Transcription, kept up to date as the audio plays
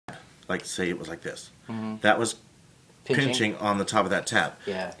like say it was like this. That was pinching on the top of that tab.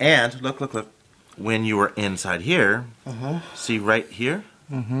 Yeah. And look. When you were inside here, see right here?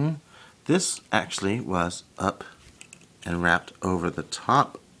 This actually was up and wrapped over the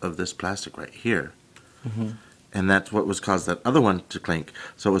top of this plastic right here. And that's what was caused that other one to clink.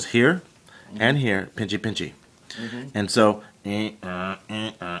 So it was here and here, pinchy. And so,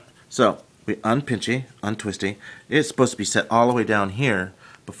 so we untwisty. It's supposed to be set all the way down here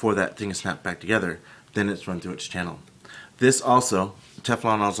before that thing is snapped back together. Then it's run through its channel. This also,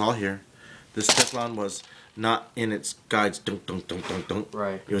 Teflon was all here. This Teflon was not in its guides, dunk.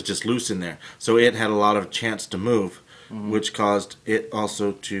 Right. It was just loose in there. So it had a lot of chance to move, which caused it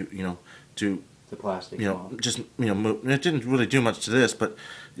also to, the plastic, move. It didn't really do much to this, but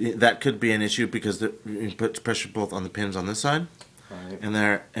that could be an issue because it puts pressure both on the pins on this side and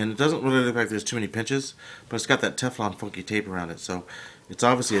there, and it doesn't really look like there's too many pinches, but it's got that Teflon funky tape around it, so it's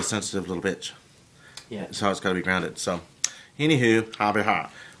obviously a sensitive little bitch. Yeah. So it's got to be grounded. So, anywho,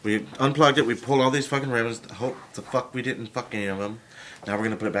 we unplugged it. We pulled all these fucking ribbons. Hope the fuck we didn't fuck any of them. Now we're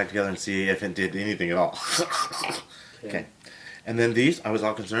gonna put it back together and see if it did anything at all. Okay. And then these, I was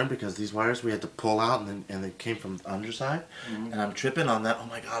all concerned because these wires we had to pull out, and they came from the underside, and I'm tripping on that. Oh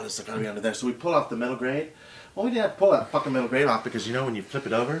my god, it's gotta be under there. So we pull off the metal grade. Well, we didn't have to pull that fucking metal grade off because when you flip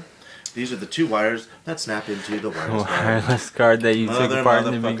it over, these are the two wires that snap into the wireless card that you took apart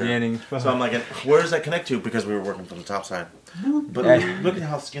in the beginning. So I'm like, where does that connect to? Because we were working from the top side. But look at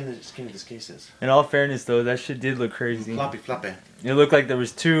how skinny this case is. In all fairness, though, that shit did look crazy. Floppy. It looked like there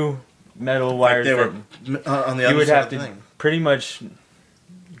was two metal wires. They were on the other side. You would have to pretty much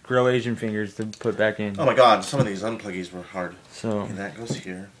grow Asian fingers to put back in. Oh my god, some of these unpluggies were hard. So and that goes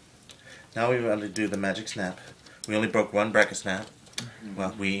here. Now we want to do the magic snap. We only broke one bracket snap.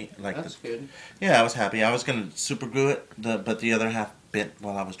 Well, that's good. Yeah, I was happy. I was gonna super glue it, but the other half bent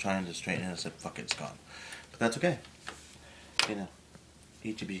while I was trying to straighten it. I said, "Fuck it, it's gone." But that's okay.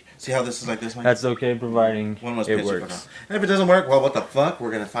 EGB. See how this is like this one? That's okay, providing it works. And if it doesn't work, well, what the fuck?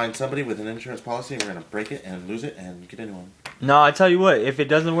 We're gonna find somebody with an insurance policy. And we're gonna break it and lose it and get a new one. No, I tell you what. If it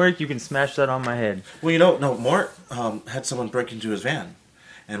doesn't work, you can smash that on my head. Well, no. Mort had someone break into his van,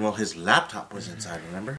 and his laptop was inside. Remember?